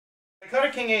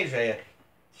PsychoticKingAJ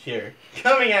here,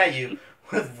 coming at you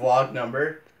with vlog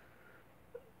number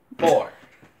 4.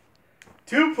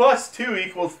 2 plus 2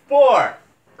 equals 4.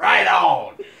 Right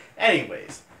on.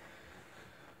 Anyways,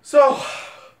 so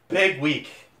big week.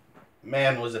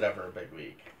 Man, was it ever a big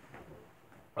week.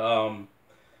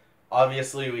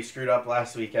 Obviously we screwed up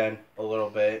last weekend a little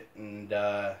bit, and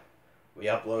we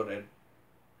uploaded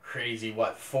crazy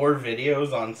 4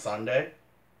 videos on Sunday.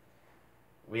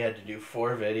 We had to do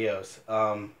 4 videos.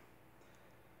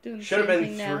 Doing the Should have same been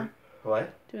thing 3. now.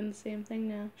 What? Doing the same thing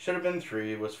now. Should have been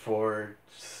 3. Was 4.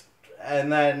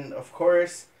 And then, of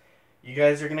course, you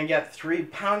guys are gonna get 3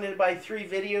 pounded by 3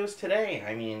 videos today.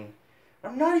 I mean,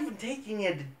 I'm not even taking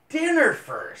you to dinner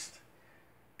first.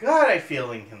 God, I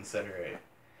feel inconsiderate.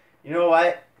 You know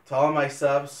what? To all my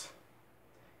subs,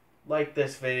 like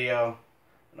this video,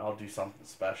 and I'll do something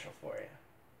special for you.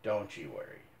 Don't you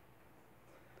worry.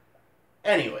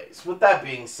 Anyways, with that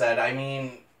being said, I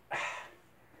mean,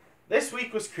 this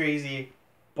week was crazy,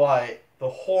 but the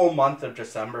whole month of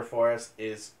December for us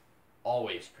is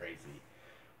always crazy.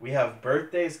 We have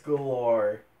birthdays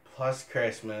galore, plus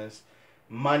Christmas.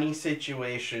 Money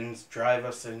situations drive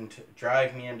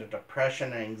me into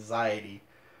depression and anxiety,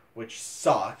 which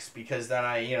sucks because then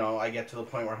I get to the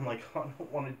point where I'm like, oh, I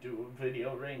don't want to do a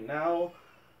video right now.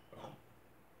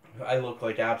 I look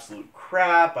like absolute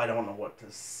crap. I don't know what to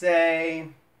say.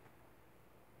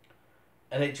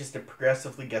 And it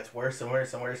progressively gets worse and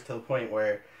worse and worse to the point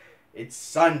where it's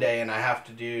Sunday and I have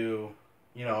to do,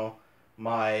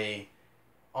 my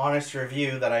honest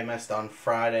review that I missed on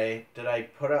Friday. I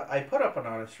put up an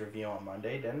honest review on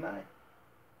Monday, didn't I?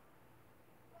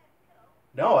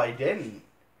 No, I didn't.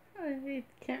 I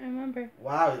can't remember.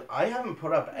 Wow, I haven't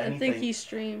put up anything. I think he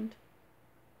streamed.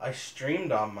 I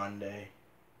streamed on Monday.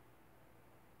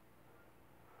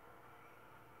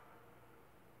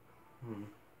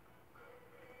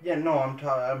 Yeah, no, I'm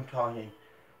talking.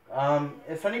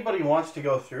 If anybody wants to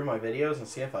go through my videos and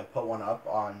see if I put one up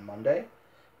on Monday,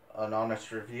 an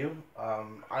honest review,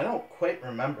 I don't quite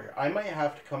remember. I might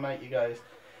have to come at you guys.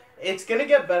 It's gonna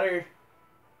get better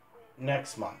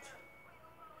next month.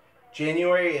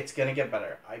 January, it's gonna get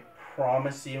better. I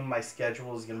promise you, my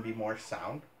schedule is gonna be more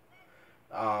sound.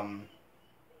 I'm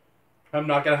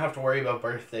not gonna have to worry about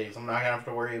birthdays. I'm not gonna have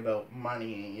to worry about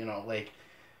money.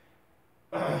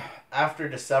 After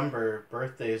December,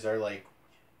 birthdays are like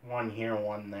one here,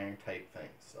 one there type thing.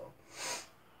 So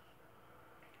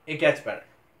it gets better.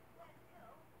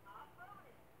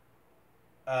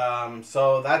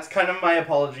 So that's kind of my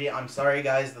apology. I'm sorry,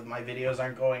 guys, that my videos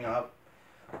aren't going up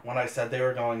when I said they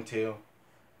were going to.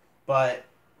 But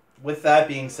with that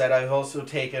being said, I've also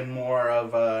taken more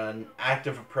of an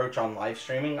active approach on live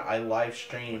streaming. I live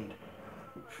streamed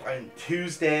on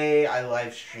Tuesday, I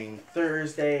live streamed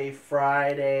Thursday,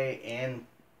 Friday, and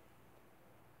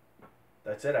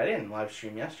that's it. I didn't live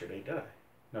stream yesterday, did I?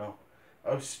 No.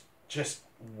 I was just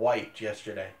wiped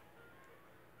yesterday.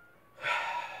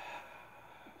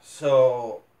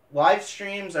 So, live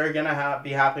streams are going to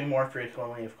be happening more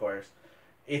frequently, of course.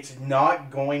 It's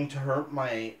not going to hurt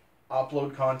my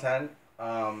upload content.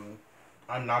 I'm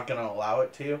not going to allow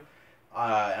it to.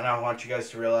 And I want you guys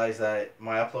to realize that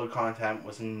my upload content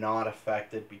was not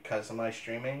affected because of my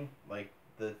streaming. They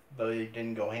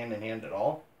didn't go hand in hand at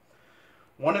all.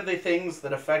 One of the things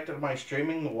that affected my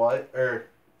streaming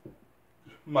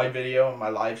my video and my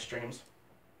live streams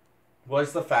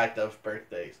was the fact of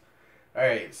birthdays.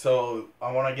 Alright, so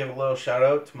I want to give a little shout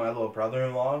out to my little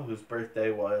brother-in-law whose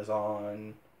birthday was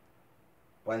on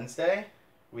Wednesday.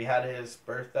 We had his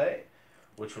birthday,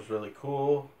 which was really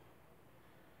cool.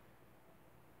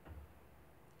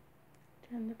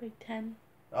 Turned the big 10.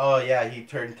 Oh yeah, he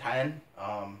turned 10.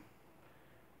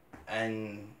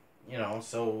 And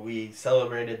so we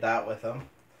celebrated that with him.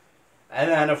 And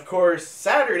then of course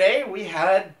Saturday we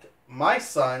had my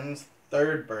son's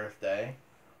 3rd birthday.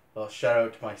 Well, shout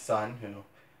out to my son who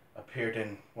appeared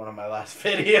in one of my last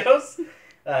videos.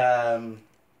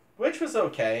 Which was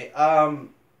okay.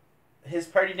 His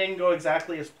party didn't go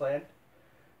exactly as planned.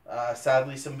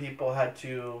 Sadly, some people had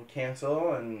to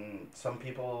cancel and some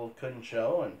people couldn't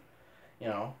show, and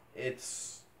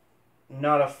it's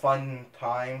not a fun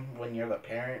time when you're the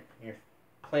parent. You're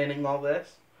planning all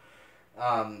this.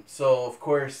 So of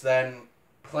course then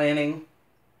planning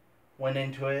went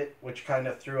into it, which kind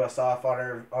of threw us off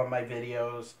on my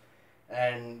videos.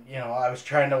 And I was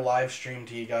trying to live stream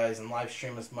to you guys and live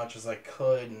stream as much as I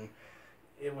could, and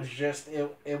it was just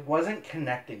it wasn't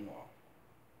connecting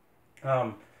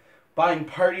well. Buying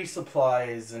party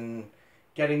supplies and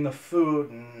getting the food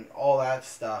and all that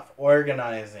stuff,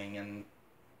 organizing and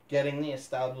getting the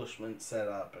establishment set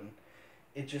up, and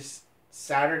it just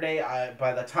Saturday,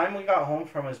 by the time we got home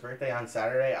from his birthday on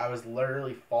Saturday, I was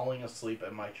literally falling asleep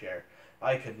in my chair.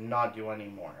 I could not do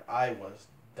anymore. I was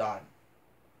done.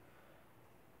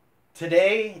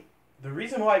 Today, the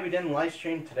reason why we didn't live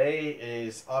stream today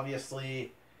is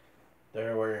obviously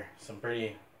there were some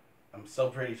pretty. I'm still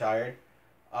pretty tired.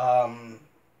 And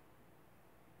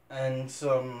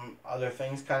some other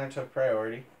things kind of took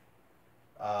priority.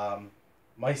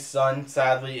 My son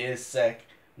sadly is sick,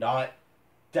 not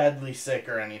deadly sick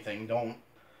or anything. Don't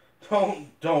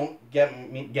get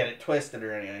it twisted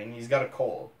or anything. He's got a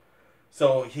cold,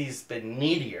 so he's been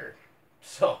needier.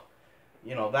 So,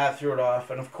 that threw it off.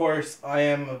 And of course, I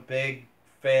am a big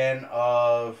fan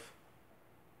of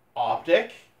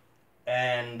Optic,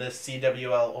 and the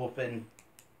CWL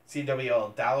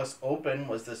Dallas Open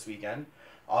was this weekend.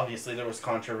 Obviously, there was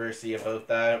controversy about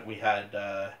that. We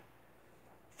had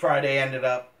Friday ended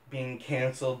up being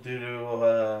canceled due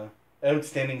to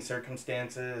outstanding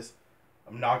circumstances.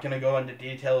 I'm not going to go into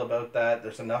detail about that.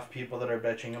 There's enough people that are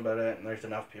bitching about it, and there's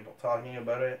enough people talking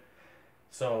about it.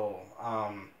 So,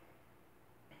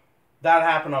 that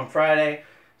happened on Friday.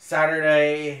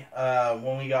 Saturday,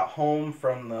 when we got home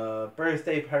from the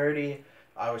birthday party,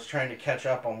 I was trying to catch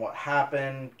up on what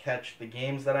happened, catch the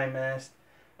games that I missed.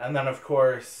 And then, of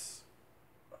course,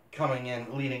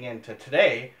 leading into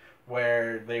today,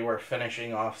 where they were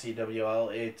finishing off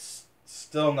CWL, it's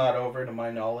still not over to my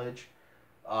knowledge.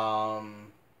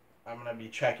 I'm going to be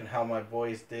checking how my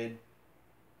boys did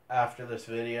after this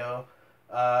video.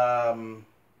 But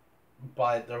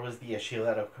there was the issue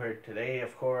that occurred today,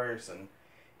 of course, and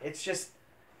it's a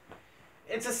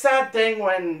sad thing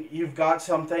when you've got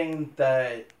something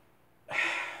that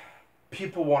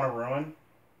people want to ruin.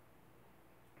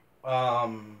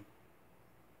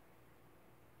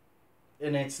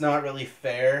 And it's not really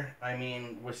fair. I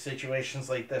mean, with situations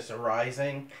like this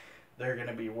arising, they're going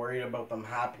to be worried about them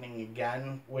happening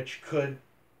again, which could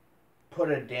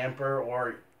put a damper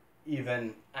or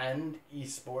even end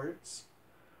esports,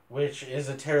 which is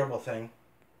a terrible thing.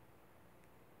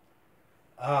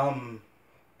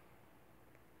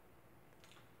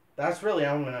 That's really,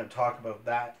 I'm going to talk about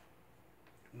that.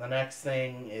 The next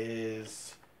thing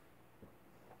is,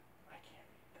 I can't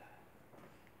read that.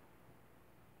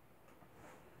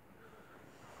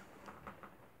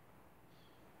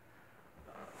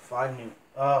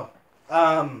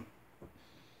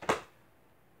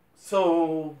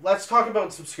 So let's talk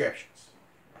about subscriptions.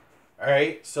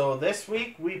 Alright, so this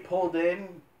week we pulled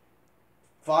in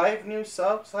 5 new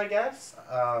subs, I guess.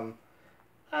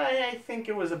 I think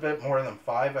it was a bit more than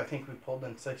 5. I think we pulled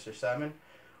in 6 or 7.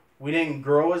 We didn't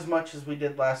grow as much as we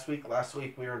did last week. Last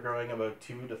week we were growing about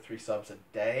 2 to 3 subs a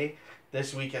day.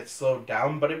 This week it slowed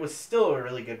down, but it was still a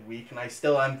really good week, and I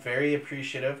still am very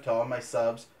appreciative to all my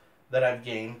subs that I've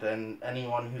gained, and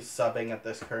anyone who's subbing at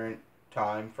this current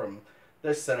time from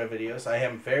this set of videos. I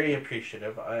am very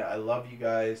appreciative. I love you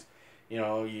guys.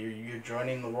 You're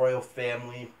joining the royal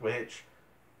family, which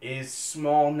is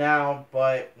small now,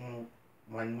 but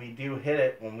when we do hit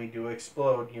it, when we do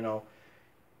explode, you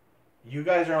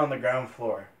guys are on the ground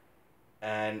floor.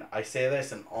 And I say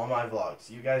this in all my vlogs.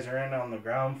 You guys are in on the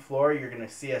ground floor. You're going to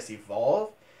see us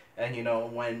evolve. And,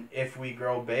 if we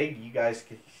grow big, you guys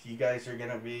are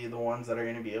going to be the ones that are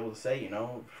going to be able to say,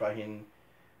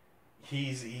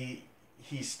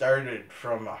 he started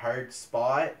from a hard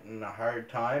spot and a hard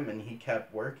time, and he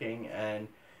kept working, and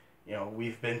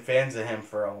we've been fans of him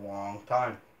for a long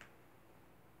time.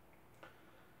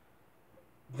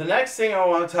 The next thing I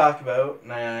want to talk about,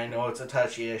 and I know it's a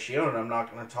touchy issue and I'm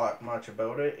not going to talk much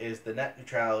about it, is the net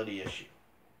neutrality issue.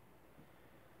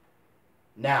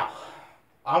 Now,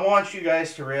 I want you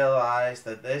guys to realize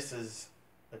that this is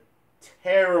a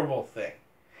terrible thing.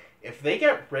 If they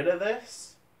get rid of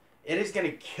this, it is going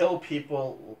to kill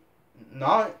people,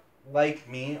 not like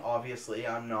me, obviously.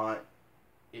 I'm not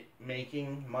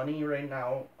making money right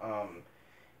now.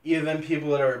 Even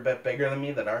people that are a bit bigger than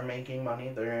me that are making money,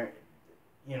 they're,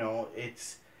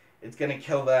 it's going to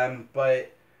kill them.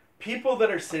 But people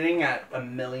that are sitting at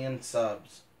 1 million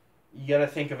subs, you got to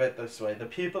think of it this way. The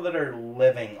people that are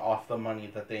living off the money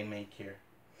that they make here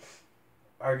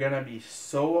are going to be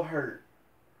so hurt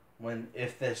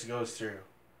if this goes through.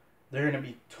 They're going to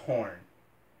be torn.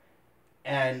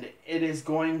 And it is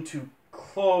going to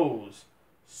close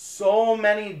so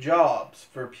many jobs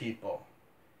for people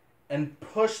and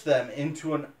push them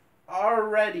into an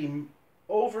already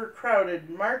overcrowded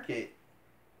market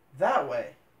that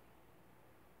way.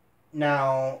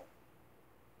 Now,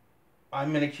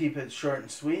 I'm going to keep it short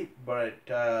and sweet, but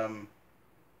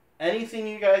anything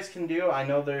you guys can do, I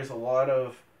know there's a lot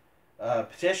of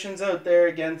petitions out there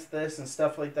against this and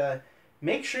stuff like that.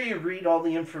 make sure you read all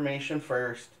the information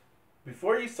first.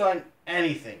 Before you sign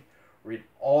anything, read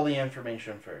all the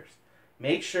information first.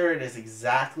 Make sure it is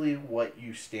exactly what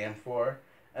you stand for.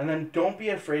 And then don't be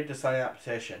afraid to sign that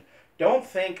petition. Don't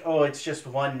think, oh, it's just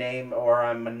one name or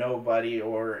I'm a nobody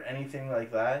or anything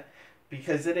like that.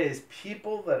 Because it is.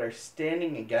 People that are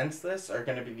standing against this are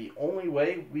going to be the only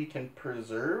way we can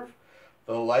preserve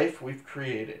the life we've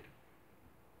created.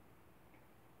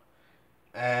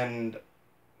 And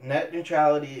net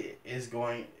neutrality is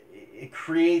going, it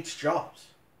creates jobs.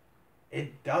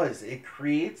 It does. It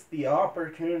creates the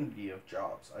opportunity of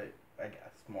jobs, I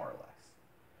guess, more or less.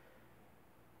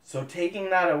 So taking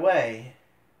that away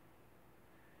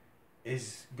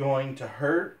is going to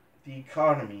hurt the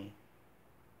economy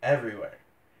everywhere.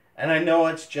 And I know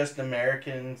it's just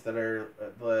Americans that are,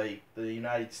 like, the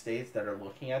United States that are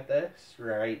looking at this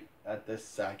right at this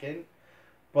second.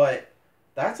 But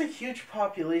that's a huge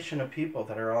population of people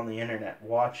that are on the internet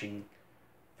watching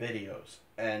videos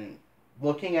and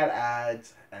looking at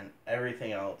ads and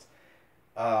everything else.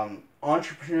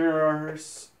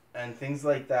 Entrepreneurs and things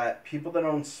like that, people that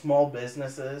own small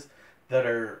businesses that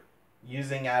are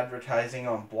using advertising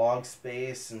on blog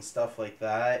space and stuff like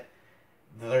that,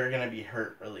 they're going to be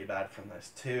hurt really bad from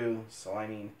this too. So I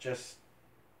mean, just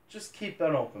keep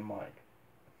an open mind.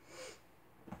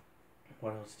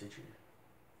 What else did you...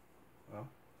 Well,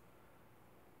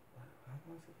 how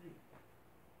was it?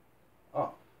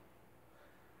 Oh.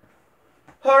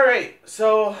 Alright,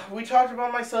 so we talked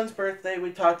about my son's birthday, we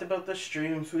talked about the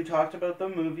streams, we talked about the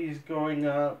movies going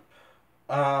up.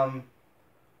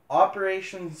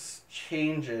 Operations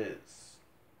changes.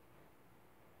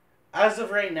 As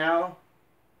of right now,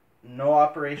 no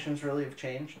operations really have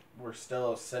changed. We're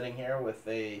still sitting here with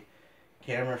a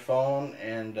camera phone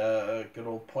and a good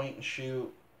old point and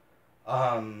shoot.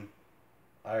 I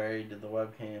already did the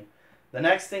webcam. The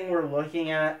next thing we're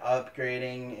looking at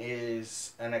upgrading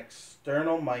is an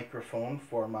external microphone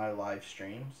for my live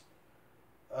streams.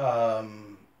 A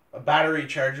battery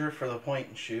charger for the point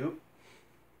and shoot.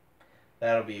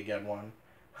 That'll be a good one.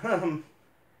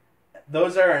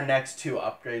 Those are our next two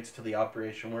upgrades to the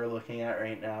operation we're looking at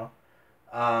right now.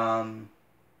 Other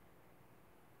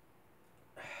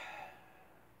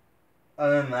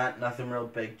than that, nothing real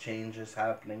big changes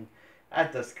happening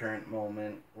at this current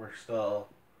moment. We're still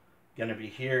gonna be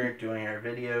here doing our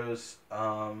videos.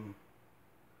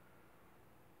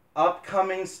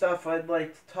 Upcoming stuff I'd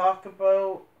like to talk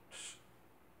about.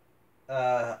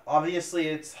 Obviously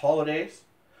it's holidays,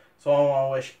 so I want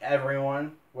to wish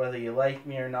everyone, whether you like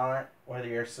me or not, whether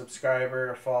you're a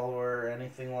subscriber, a follower, or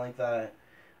anything like that,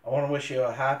 I want to wish you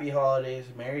a happy holidays,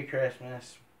 Merry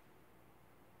Christmas,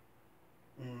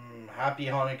 Happy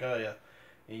Hanukkah,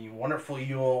 a wonderful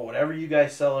Yule, whatever you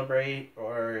guys celebrate,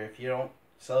 or if you don't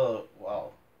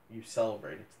you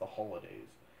celebrate, it's the holidays.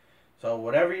 So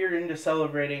whatever you're into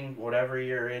celebrating, whatever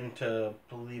you're into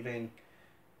believing,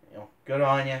 good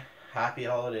on you. Happy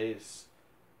holidays.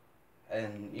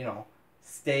 And,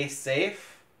 stay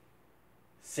safe.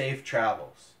 Safe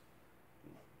travels.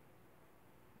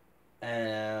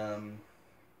 And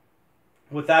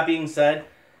with that being said,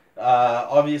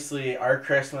 obviously our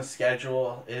Christmas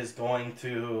schedule is going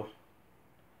to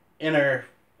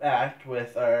interact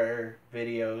with our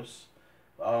videos.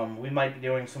 We might be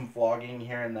doing some vlogging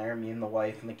here and there, me and the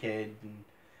wife and the kid, and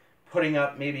putting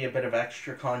up maybe a bit of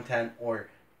extra content or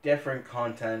different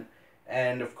content.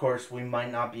 And of course, we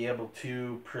might not be able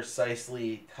to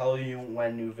precisely tell you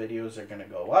when new videos are going to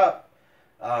go up.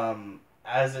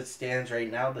 As it stands right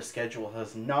now, the schedule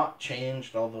has not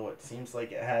changed, although it seems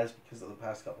like it has because of the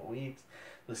past couple of weeks.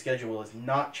 The schedule has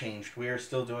not changed. We are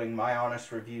still doing My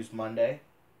Honest Reviews Monday.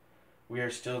 We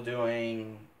are still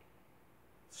doing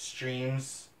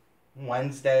streams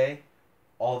Wednesday,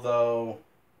 although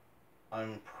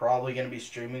I'm probably going to be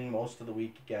streaming most of the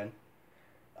week again.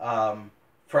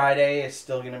 Friday is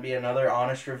still going to be another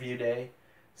honest review day.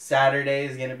 Saturday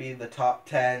is going to be the top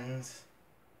 10s.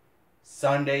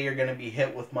 Sunday you're going to be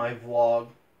hit with my vlog.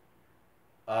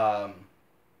 I'm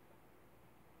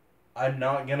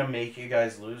not going to make you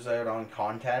guys lose out on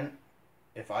content.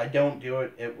 If I don't do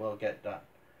it, it will get done.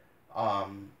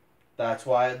 That's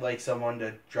why I'd like someone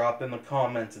to drop in the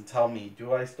comments and tell me,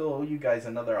 do I still owe you guys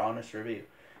another honest review?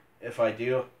 If I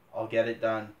do, I'll get it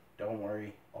done. Don't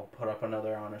worry. I'll put up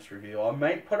another honest review. I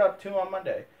might put up 2 on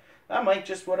Monday. That might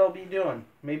just what I'll be doing.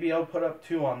 Maybe I'll put up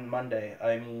 2 on Monday.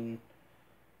 I mean,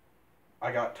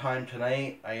 I got time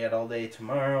tonight. I get all day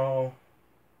tomorrow.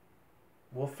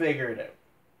 We'll figure it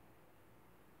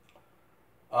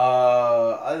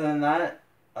out. Other than that,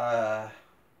 I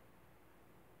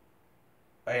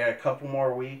got a couple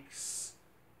more weeks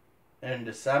in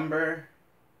December.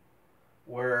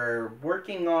 we're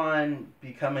working on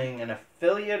becoming an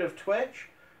affiliate of Twitch.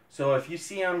 So if you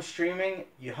see I'm streaming,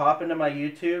 you hop into my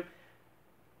YouTube,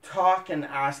 talk and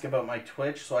ask about my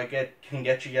Twitch so I can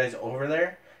get you guys over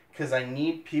there, because I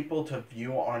need people to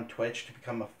view on Twitch to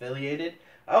become affiliated.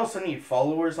 I also need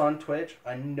followers on Twitch.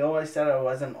 I know I said I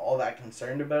wasn't all that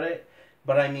concerned about it,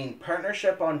 but I mean,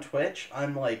 partnership on Twitch,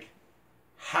 I'm like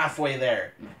halfway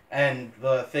there. And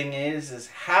the thing is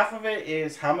half of it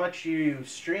is how much you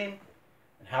stream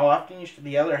and how often you stream.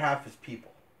 The other half is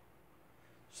people.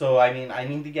 So, I mean, I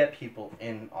need to get people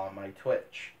in on my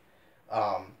Twitch.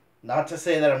 Not to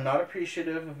say that I'm not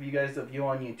appreciative of you guys that view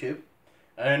on YouTube.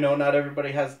 And I know not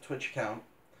everybody has a Twitch account.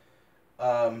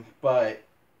 But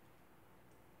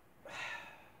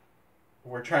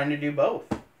we're trying to do both,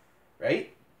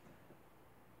 right?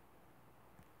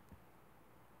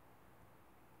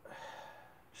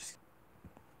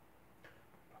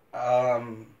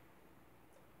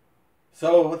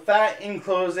 So with that, in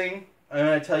closing, I'm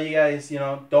going to tell you guys,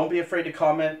 don't be afraid to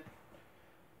comment.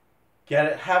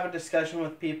 Have a discussion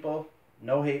with people.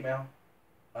 No hate mail.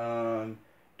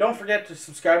 Don't forget to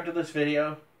subscribe to this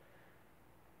video.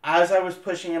 As I was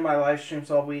pushing in my live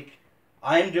streams all week,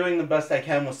 I'm doing the best I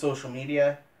can with social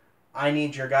media. I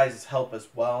need your guys' help as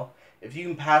well. If you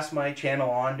can pass my channel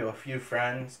on to a few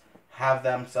friends, have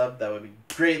them sub, that would be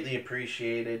greatly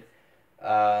appreciated.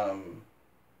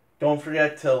 Don't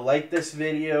forget to like this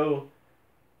video.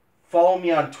 Follow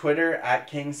me on Twitter at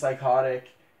KingPsychotic.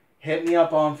 Hit me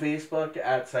up on Facebook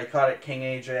at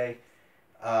PsychoticKingAJ.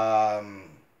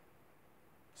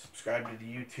 Subscribe to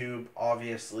the YouTube,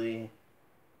 obviously.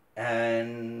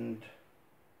 And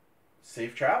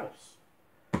safe travels.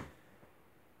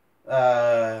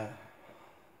 That's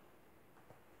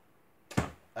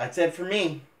it for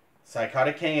me.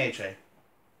 PsychoticKingAJ.